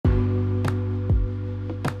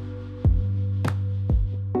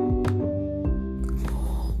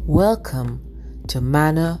Welcome to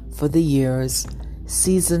Manna for the Years,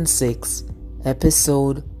 Season 6,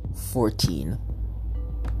 Episode 14.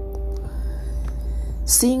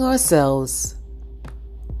 Seeing ourselves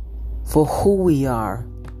for who we are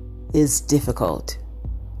is difficult.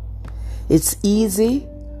 It's easy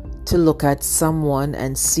to look at someone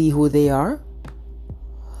and see who they are,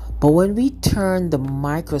 but when we turn the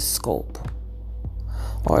microscope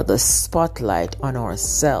or the spotlight on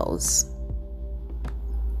ourselves,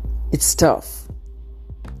 it's tough.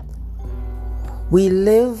 We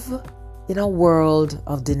live in a world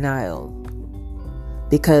of denial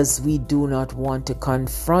because we do not want to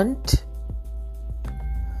confront,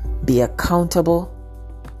 be accountable,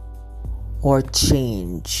 or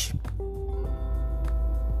change.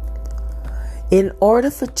 In order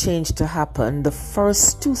for change to happen, the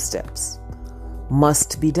first two steps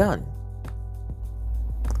must be done.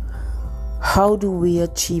 How do we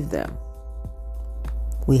achieve them?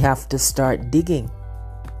 We have to start digging.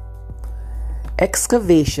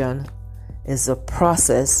 Excavation is a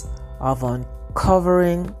process of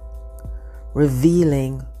uncovering,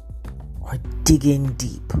 revealing, or digging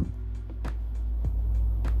deep.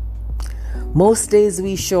 Most days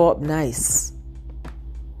we show up nice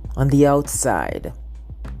on the outside,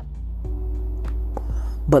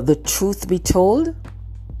 but the truth be told,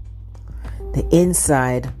 the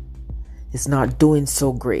inside is not doing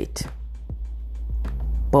so great.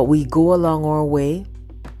 But we go along our way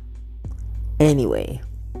anyway.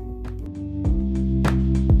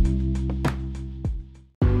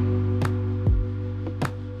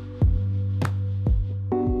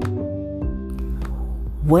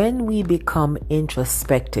 When we become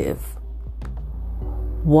introspective,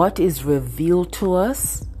 what is revealed to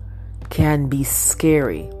us can be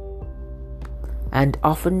scary. And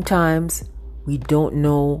oftentimes, we don't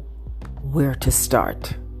know where to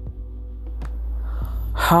start.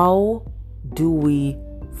 How do we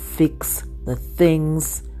fix the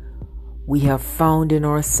things we have found in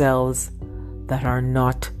ourselves that are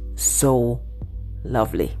not so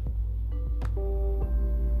lovely?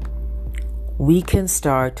 We can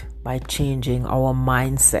start by changing our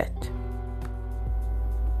mindset.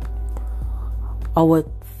 Our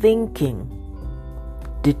thinking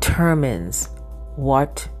determines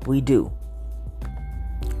what we do.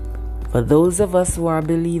 For those of us who are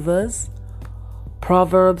believers,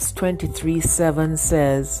 Proverbs 23:7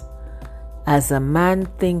 says, "As a man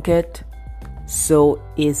thinketh, so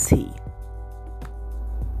is he."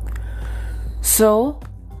 So,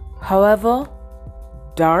 however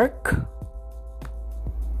dark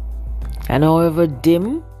and however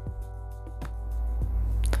dim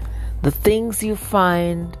the things you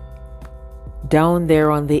find down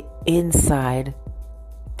there on the inside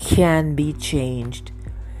can be changed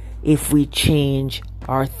if we change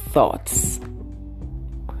our thoughts.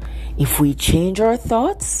 If we change our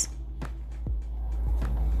thoughts,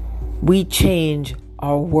 we change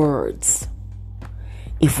our words.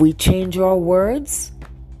 If we change our words,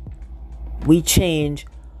 we change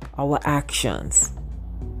our actions.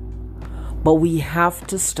 But we have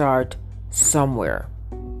to start somewhere.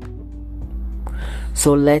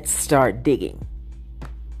 So let's start digging.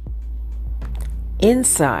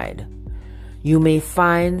 Inside, you may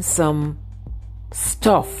find some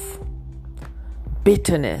stuff: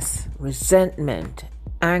 bitterness, resentment,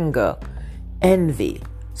 anger, envy,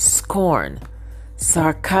 scorn,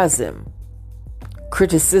 sarcasm,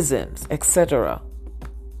 criticisms, etc.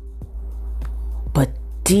 But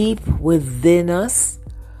deep within us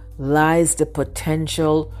lies the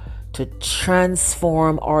potential to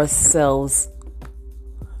transform ourselves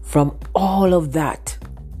from all of that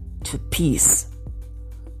to peace,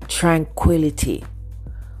 tranquility,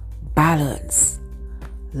 balance,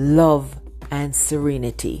 love, and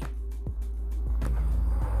serenity.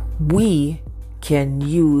 We can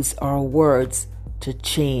use our words to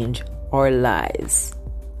change our lives,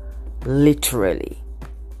 literally.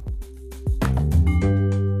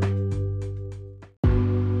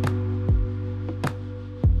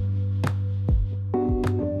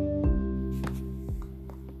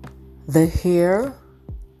 The hair,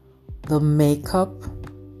 the makeup,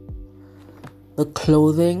 the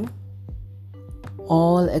clothing,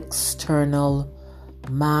 all external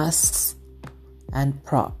masks and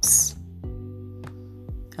props.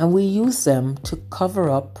 And we use them to cover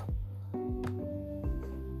up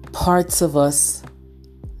parts of us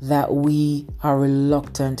that we are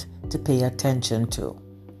reluctant to pay attention to.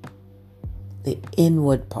 The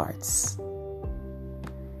inward parts.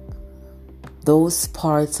 Those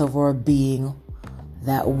parts of our being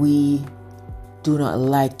that we do not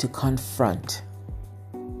like to confront.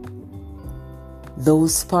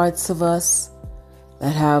 Those parts of us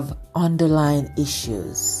that have underlying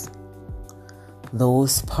issues,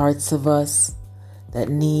 those parts of us that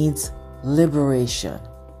needs liberation.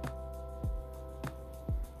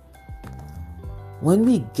 When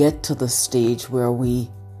we get to the stage where we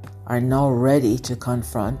are now ready to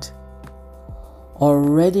confront, our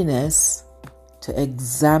readiness to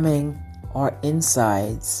examine our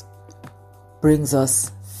insides brings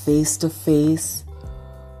us face to face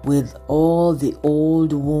with all the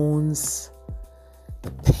old wounds,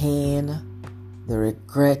 the pain, the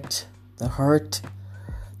regret, the hurt,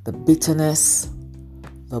 the bitterness,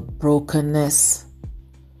 the brokenness,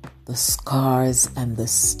 the scars, and the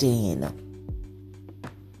stain.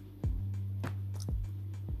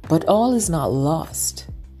 But all is not lost.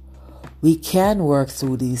 We can work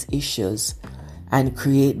through these issues and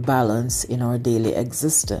create balance in our daily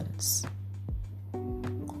existence.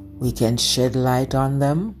 We can shed light on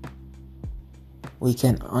them. We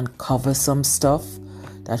can uncover some stuff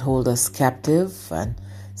that hold us captive and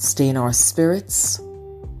stain our spirits.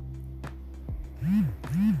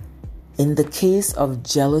 In the case of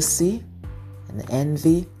jealousy and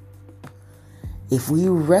envy, if we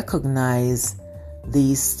recognize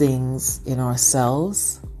these things in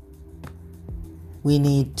ourselves, we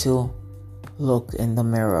need to look in the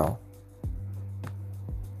mirror.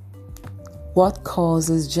 What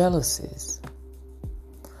causes jealousies?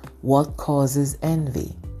 What causes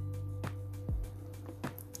envy?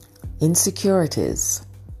 Insecurities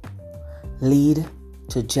lead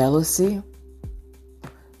to jealousy.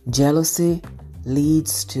 Jealousy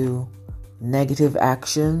leads to negative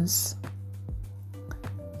actions,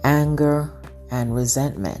 anger, and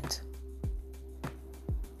resentment.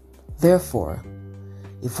 Therefore,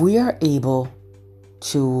 if we are able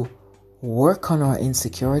to work on our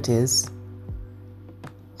insecurities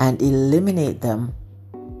and eliminate them,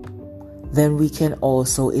 then we can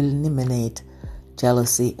also eliminate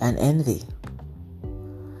jealousy and envy.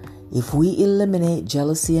 If we eliminate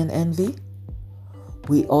jealousy and envy,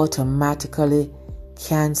 we automatically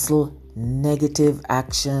cancel negative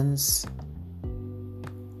actions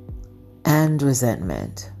and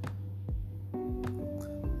resentment.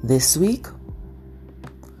 This week,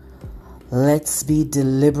 let's be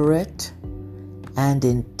deliberate and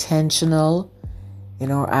intentional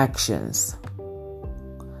in our actions.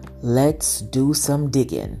 Let's do some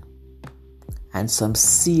digging and some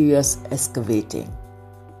serious excavating.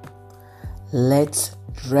 Let's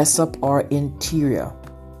dress up our interior.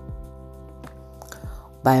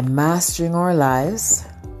 By mastering our lives,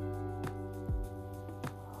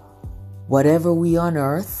 whatever we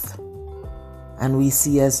unearth and we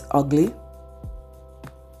see as ugly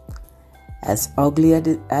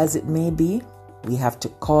as it may be, we have to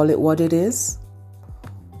call it what it is,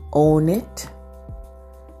 own it,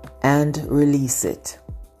 and release it.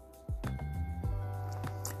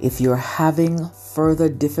 If you're having further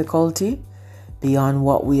difficulty beyond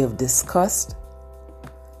what we have discussed,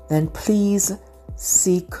 then please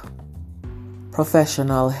seek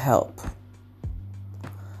professional help.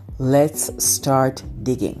 Let's start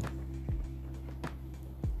digging.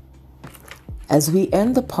 As we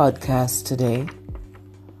end the podcast today,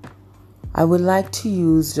 I would like to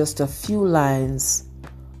use just a few lines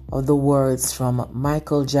of the words from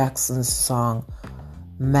Michael Jackson's song,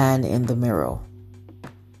 Man in the Mirror.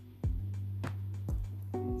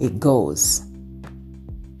 It goes,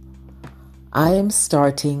 I am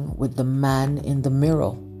starting with the man in the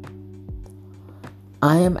mirror.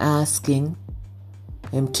 I am asking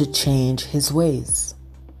him to change his ways.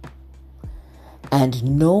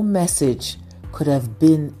 And no message could have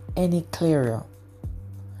been any clearer.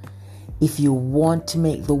 If you want to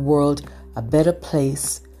make the world a better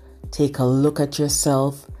place, take a look at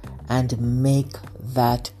yourself and make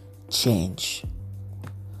that change.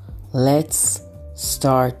 Let's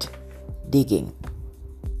start digging.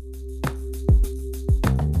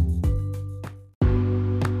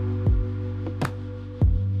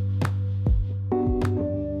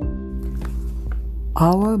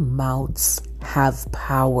 Our mouths have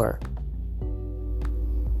power.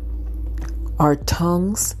 Our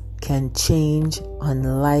tongues can change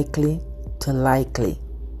unlikely to likely,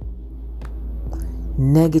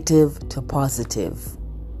 negative to positive,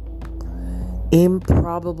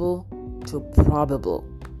 improbable to probable,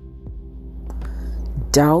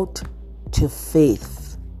 doubt to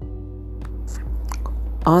faith,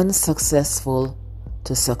 unsuccessful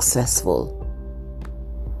to successful.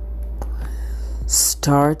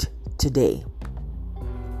 Start today.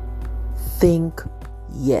 Think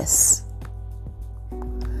yes.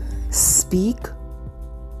 Speak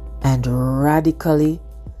and radically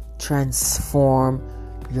transform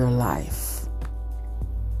your life.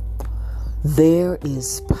 There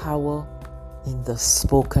is power in the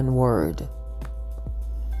spoken word.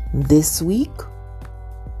 This week,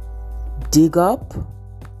 dig up,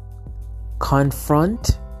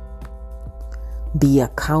 confront, be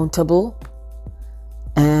accountable,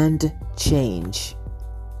 and change.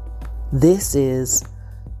 This is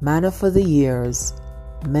Manna for the Years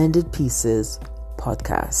Mended Pieces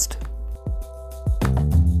podcast.